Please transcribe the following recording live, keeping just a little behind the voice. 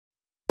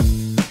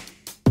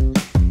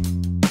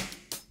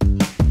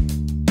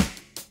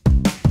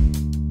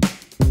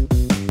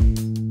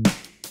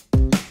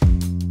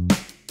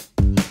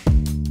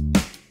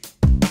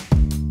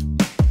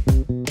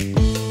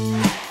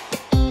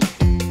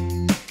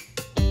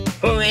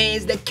Who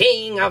is the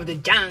king of the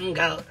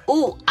jungle?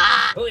 Ooh,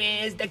 ah. Who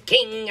is the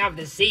king of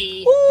the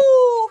sea?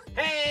 Ooh.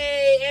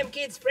 Hey,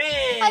 MKidz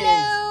friends!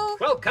 Hello.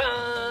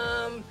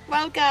 Welcome!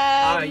 Welcome.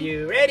 Are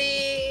you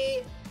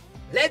ready?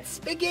 Let's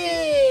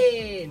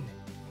begin!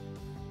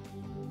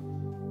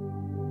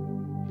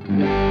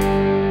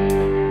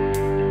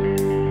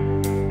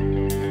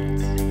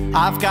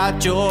 I've got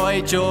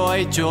joy,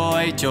 joy,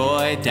 joy,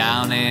 joy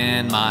down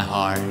in my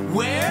heart.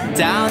 Where?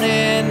 Down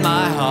in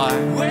my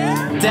heart.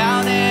 Where?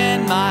 Down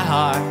in my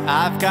heart.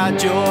 I've got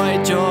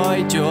joy,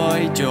 joy,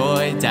 joy,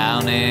 joy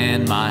down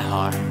in my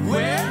heart.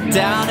 Where?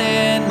 Down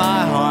in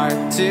my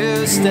heart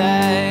to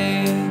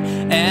stay.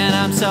 And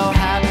I'm so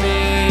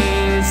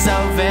happy, so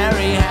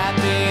very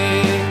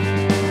happy.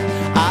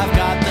 I've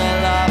got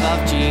the love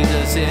of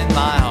Jesus in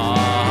my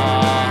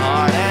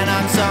heart. And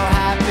I'm so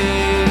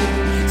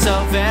happy,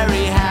 so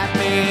very happy.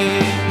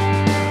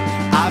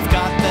 I've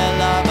got the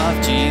love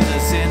of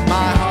Jesus in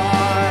my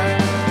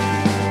heart.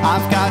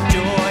 I've got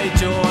joy,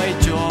 joy,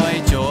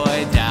 joy,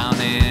 joy down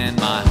in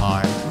my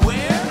heart.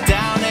 Where?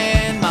 Down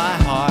in my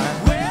heart.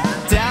 Where?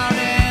 Down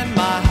in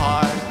my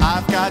heart.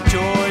 I've got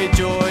joy,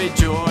 joy,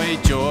 joy,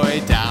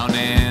 joy down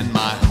in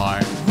my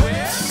heart.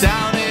 Where?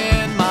 Down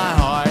in my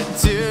heart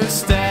to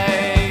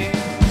stay.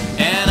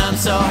 And I'm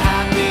so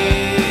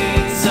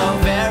happy, so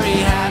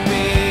very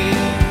happy.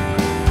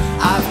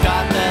 I've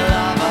got the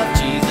love of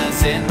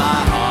Jesus in my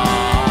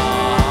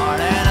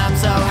heart. And I'm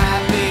so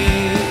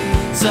happy,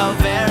 so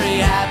very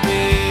happy.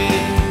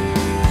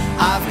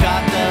 I've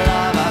got the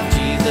love of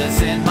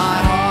Jesus in my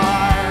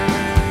heart.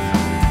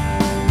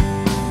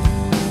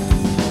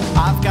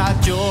 I've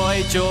got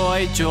joy,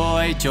 joy,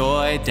 joy,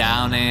 joy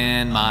down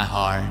in my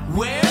heart.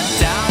 Where?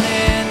 Down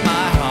in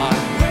my heart.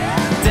 Where?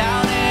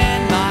 Down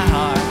in my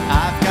heart.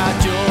 I've got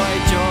joy,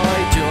 joy,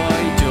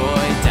 joy,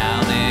 joy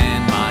down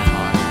in my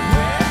heart.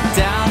 Where?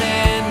 Down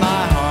in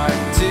my heart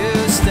to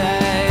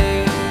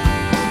stay.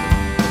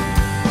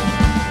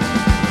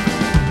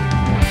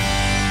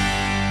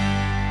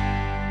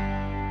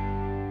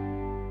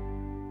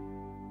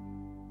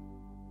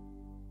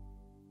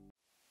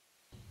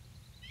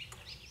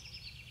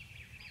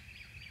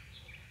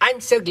 I'm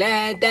so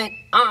glad that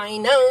I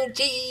know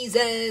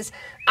Jesus.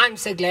 I'm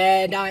so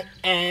glad I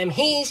am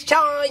his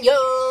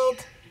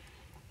child.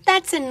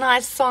 That's a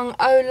nice song,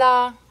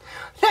 Ola.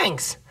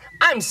 Thanks.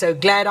 I'm so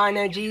glad I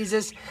know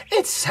Jesus.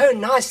 It's so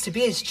nice to be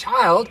his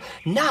child.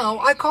 Now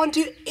I can't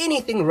do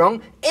anything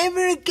wrong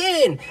ever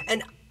again.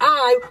 And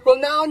I will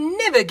now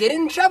never get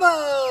in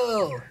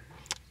trouble.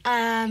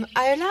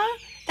 Ola,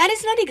 that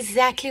is not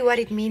exactly what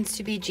it means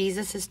to be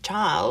Jesus'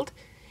 child.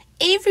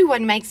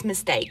 Everyone makes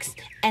mistakes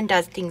and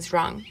does things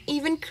wrong,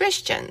 even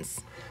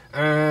Christians.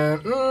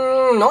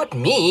 Not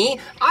me.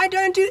 I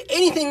don't do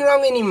anything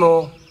wrong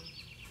anymore.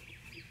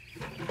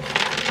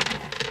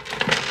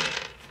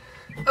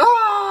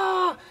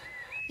 Ah,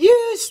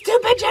 you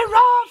stupid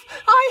giraffe!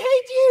 I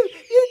hate you!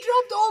 You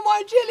dropped all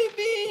my jelly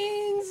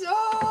beans!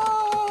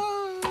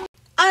 Oh!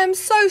 I'm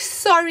so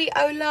sorry,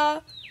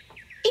 Ola.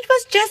 It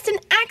was just an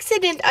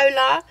accident,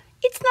 Ola.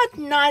 It's not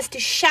nice to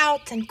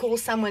shout and call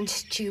someone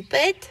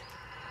stupid.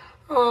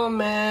 Oh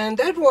man,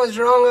 that was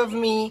wrong of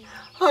me.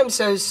 I'm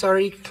so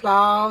sorry,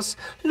 Klaus.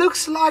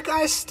 Looks like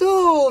I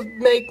still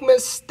make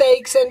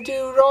mistakes and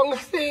do wrong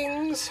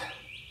things.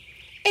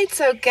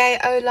 It's okay,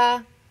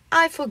 Ola.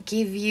 I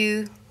forgive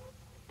you.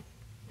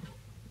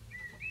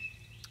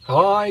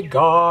 Hi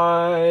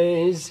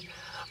guys.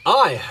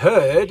 I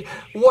heard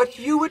what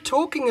you were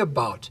talking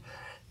about.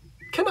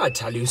 Can I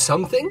tell you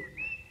something?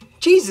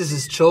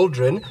 Jesus'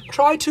 children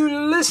try to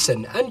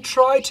listen and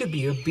try to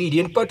be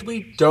obedient, but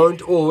we don't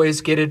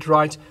always get it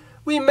right.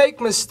 We make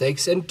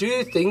mistakes and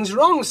do things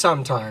wrong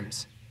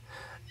sometimes.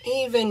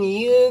 Even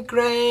you,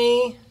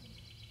 Gray?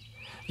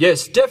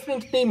 Yes,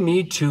 definitely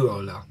me too,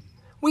 Ola.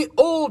 We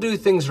all do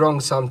things wrong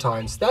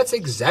sometimes. That's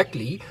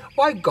exactly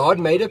why God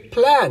made a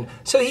plan,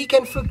 so he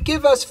can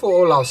forgive us for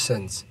all our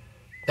sins.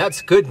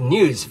 That's good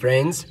news,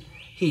 friends.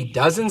 He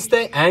doesn't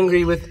stay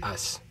angry with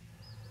us.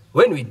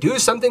 When we do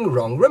something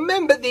wrong,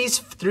 remember these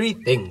 3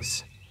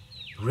 things.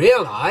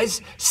 Realize,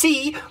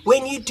 see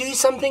when you do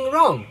something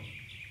wrong.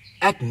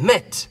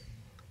 Admit.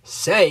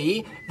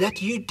 Say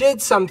that you did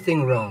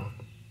something wrong.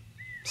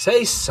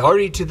 Say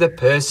sorry to the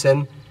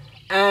person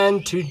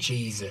and to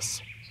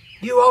Jesus.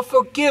 You are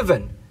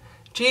forgiven.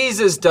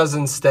 Jesus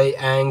doesn't stay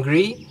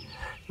angry.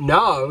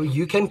 Now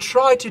you can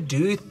try to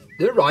do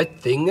the right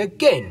thing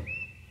again.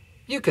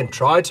 You can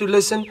try to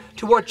listen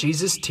to what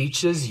Jesus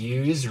teaches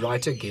you is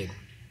right again.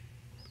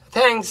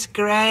 Thanks,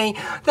 Gray.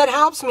 That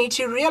helps me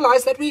to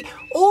realize that we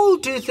all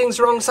do things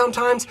wrong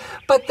sometimes,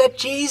 but that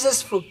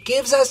Jesus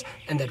forgives us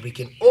and that we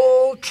can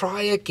all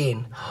try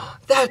again.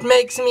 That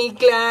makes me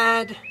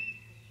glad.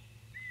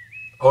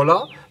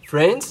 Hola,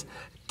 friends.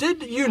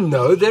 Did you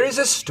know there is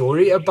a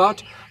story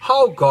about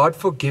how God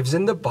forgives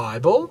in the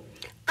Bible?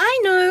 I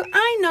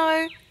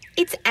know.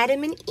 It's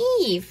Adam and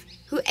Eve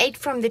who ate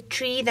from the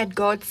tree that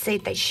God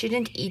said they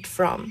shouldn't eat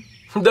from.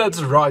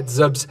 That's right,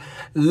 Zubs.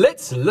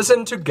 Let's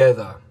listen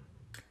together.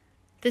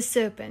 The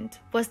serpent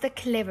was the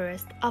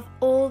cleverest of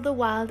all the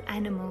wild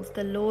animals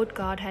the Lord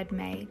God had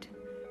made.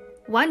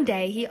 One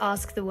day he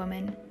asked the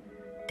woman,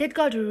 "Did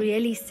God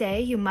really say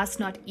you must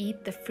not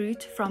eat the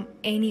fruit from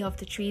any of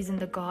the trees in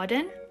the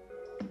garden?"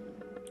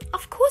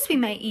 "Of course we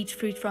may eat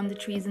fruit from the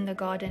trees in the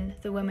garden,"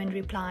 the woman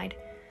replied.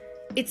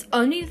 "It's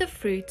only the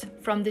fruit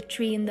from the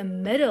tree in the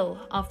middle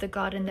of the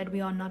garden that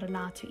we are not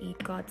allowed to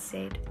eat," God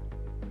said.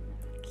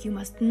 "You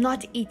must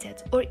not eat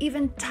it or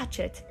even touch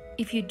it.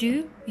 If you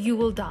do, you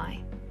will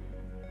die."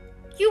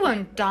 "You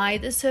won't die,"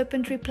 the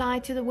serpent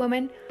replied to the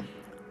woman.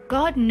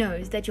 "God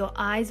knows that your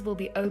eyes will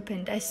be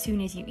opened as soon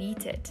as you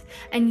eat it,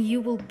 and you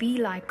will be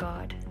like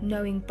God,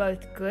 knowing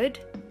both good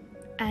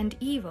and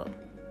evil."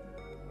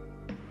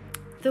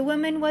 The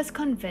woman was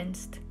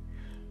convinced.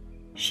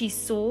 She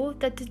saw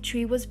that the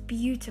tree was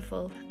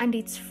beautiful and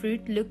its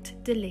fruit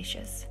looked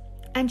delicious,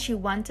 and she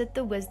wanted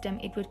the wisdom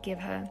it would give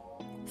her.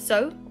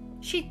 So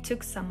she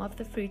took some of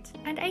the fruit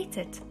and ate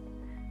it.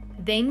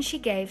 Then she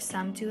gave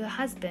some to her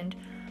husband,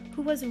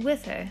 who was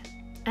with her,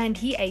 and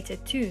he ate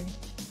it too.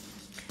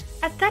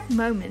 At that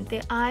moment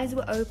their eyes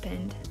were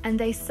opened, and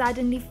they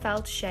suddenly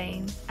felt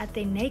shame at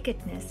their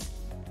nakedness.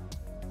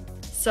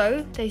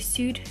 So they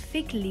sewed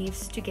fig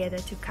leaves together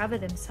to cover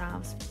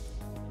themselves.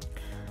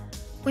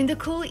 When the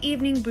cool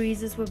evening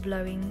breezes were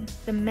blowing,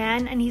 the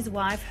man and his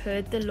wife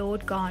heard the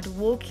Lord God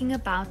walking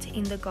about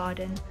in the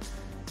garden.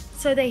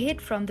 So they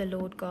hid from the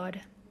Lord God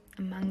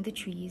among the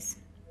trees.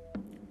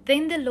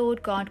 Then the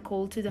Lord God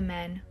called to the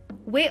man,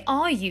 "Where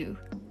are you?"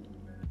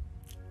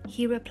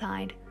 He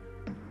replied,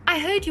 "I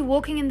heard you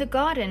walking in the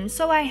garden,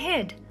 so I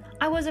hid.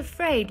 I was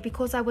afraid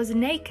because I was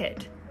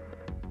naked."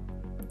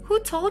 "Who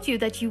told you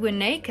that you were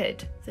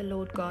naked?" the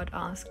Lord God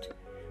asked.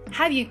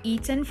 "Have you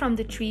eaten from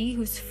the tree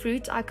whose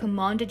fruit I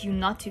commanded you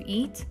not to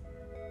eat?"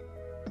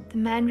 The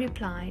man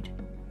replied,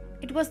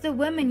 "It was the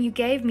woman you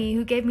gave me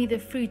who gave me the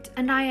fruit,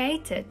 and I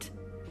ate it."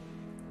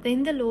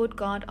 Then the Lord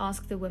God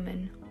asked the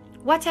woman,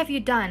 "What have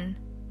you done?"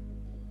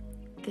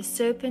 "The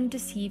serpent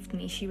deceived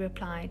me," she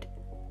replied.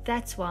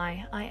 "That's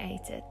why I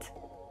ate it."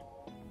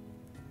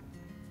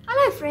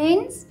 Hello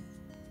friends!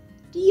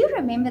 Do you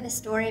remember the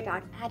story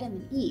about Adam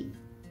and Eve?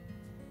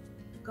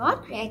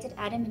 God created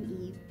Adam and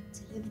Eve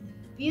to live in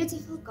the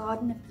beautiful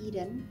Garden of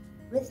Eden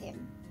with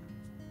him.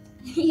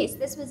 Yes,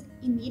 this was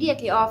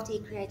immediately after he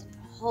created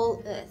the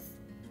whole earth.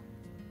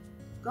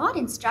 God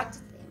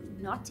instructed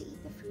them not to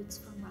eat the fruits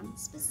from one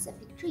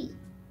specific tree.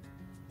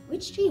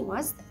 Which tree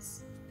was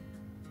this?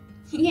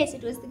 Yes,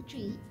 it was the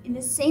tree in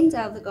the center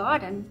of the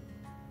garden.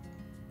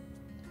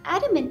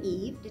 Adam and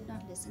Eve did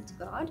not listen to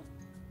God,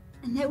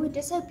 and they were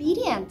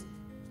disobedient,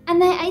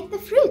 and they ate the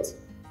fruit.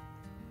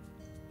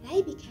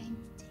 They became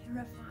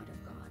terrified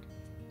of God,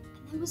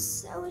 and they were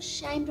so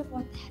ashamed of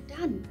what they had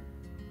done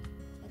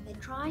that they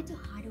tried to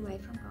hide away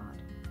from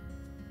God.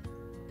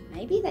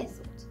 Maybe they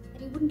thought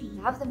that he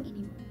wouldn't love them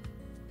anymore.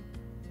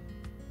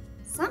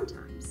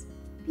 Sometimes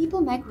people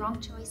make wrong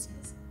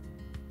choices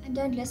and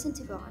don't listen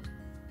to God.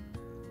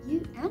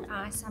 You and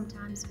I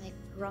sometimes make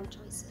wrong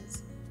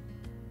choices.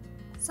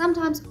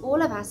 Sometimes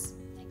all of us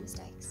make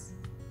mistakes.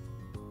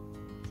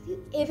 Have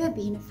you ever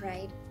been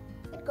afraid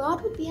that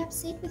God would be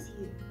upset with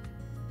you,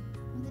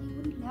 or that he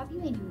wouldn't love you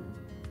anymore?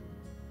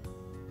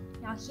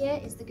 Now here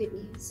is the good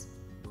news.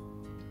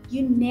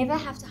 You never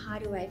have to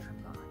hide away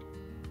from God.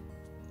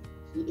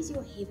 He is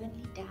your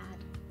heavenly dad,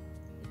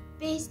 the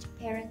best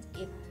parent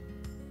ever.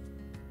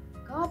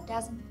 God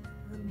doesn't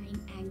remain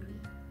angry.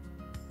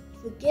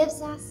 He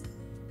forgives us,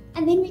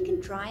 and then we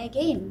can try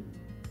again.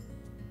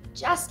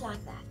 Just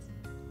like that.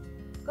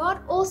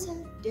 God also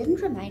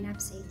didn't remain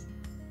upset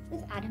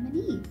with Adam and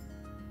Eve.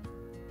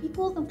 He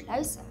called them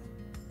closer,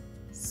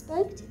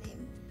 spoke to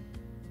them,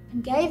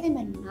 and gave them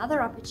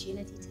another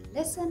opportunity to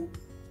listen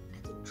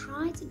and to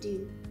try to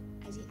do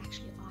as he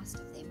actually asked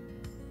of them.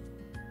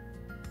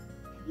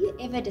 Have you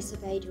ever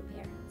disobeyed your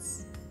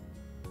parents?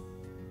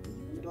 Were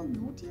you a little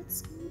naughty at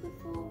school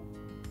before?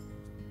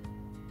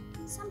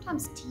 Do you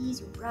sometimes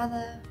tease your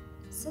brother,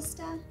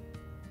 sister?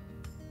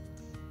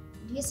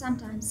 Do you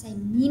sometimes say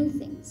mean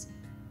things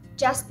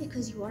just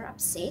because you are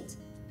upset,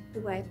 the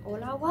way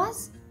Ola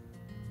was?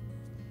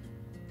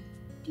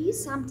 Do you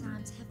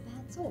sometimes have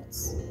bad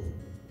thoughts?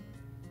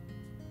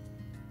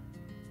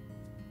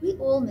 We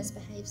all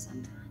misbehave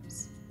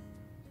sometimes.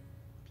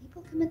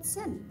 People commit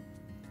sin.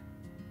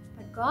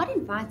 But God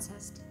invites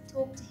us to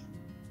talk to him,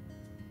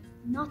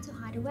 not to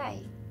hide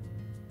away.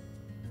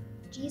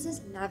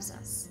 Jesus loves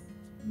us,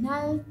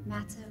 no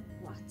matter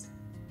what.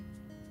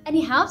 And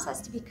he helps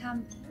us to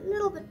become a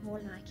little bit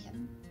more like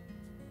him.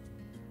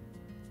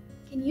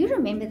 Can you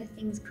remember the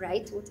things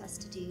Gray taught us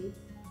to do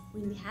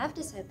when we have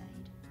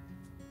disobeyed?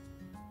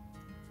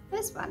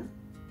 First one,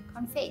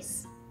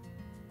 confess.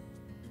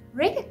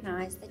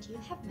 Recognize that you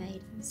have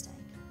made a mistake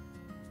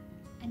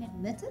and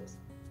admit it,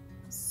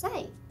 or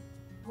say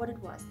what it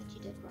was that you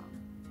did wrong.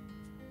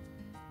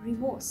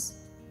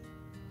 Remorse.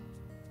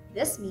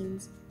 This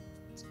means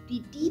to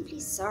be deeply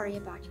sorry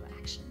about your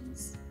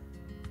actions.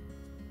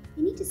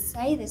 You need to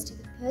say this to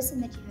the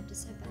person that you have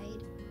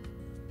disobeyed,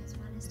 as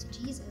well as to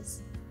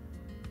Jesus.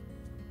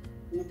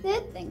 And the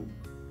third thing,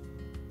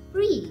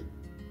 free.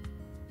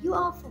 You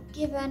are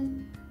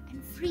forgiven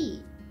and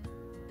free.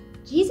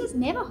 Jesus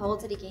never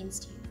holds it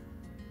against you.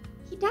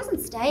 He doesn't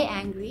stay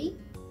angry.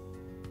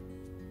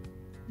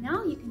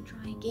 Now you can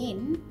try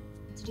again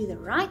to do the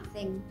right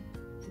thing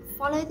and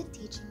follow the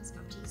teachings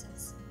of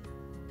Jesus.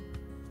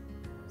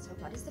 So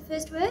what is the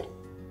first word?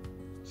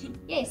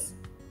 Yes,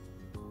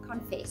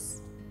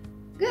 confess.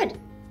 Good.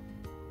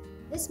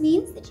 This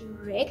means that you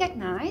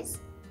recognize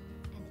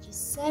and that you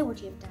say what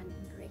you have done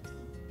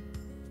incorrectly.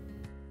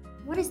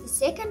 What is the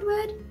second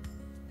word?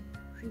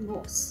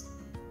 Remorse.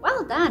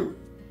 Well done.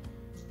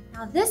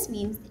 Now this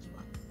means that you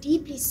are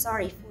deeply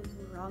sorry for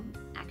your wrong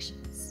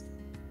actions.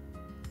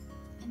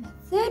 And the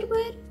third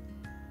word,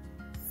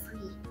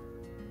 free.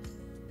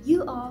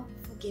 You are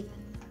forgiven.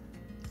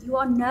 You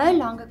are no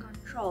longer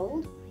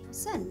controlled by your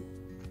sin.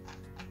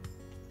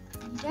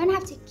 And you don't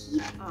have to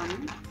keep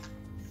on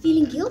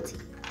feeling guilty.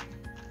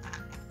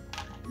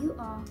 You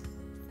are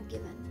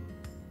forgiven.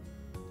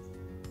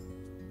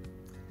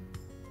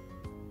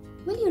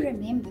 Will you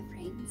remember,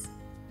 friends,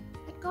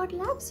 that God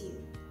loves you,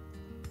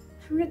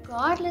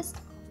 regardless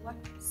of what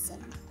sin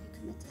you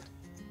committed?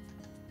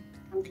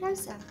 Come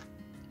closer.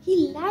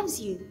 He loves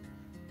you,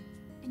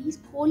 and He's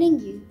calling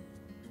you.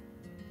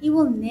 He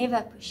will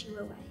never push you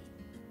away,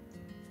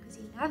 because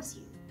He loves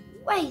you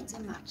way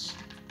too much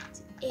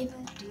to ever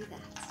do that.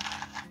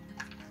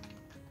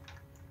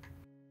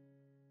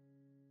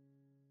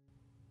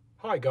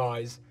 Hi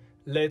guys,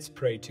 let's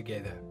pray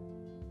together.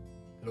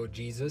 Lord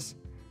Jesus,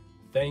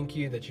 thank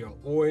you that you're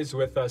always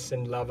with us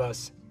and love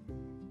us.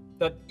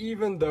 That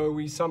even though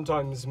we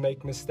sometimes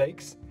make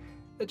mistakes,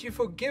 that you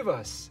forgive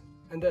us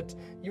and that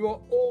you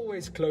are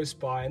always close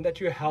by and that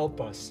you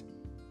help us.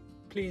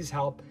 Please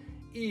help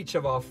each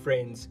of our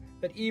friends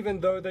that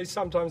even though they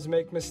sometimes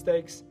make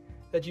mistakes,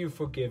 that you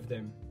forgive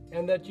them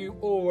and that you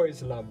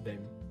always love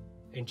them.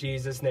 In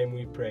Jesus' name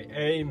we pray.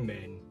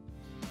 Amen.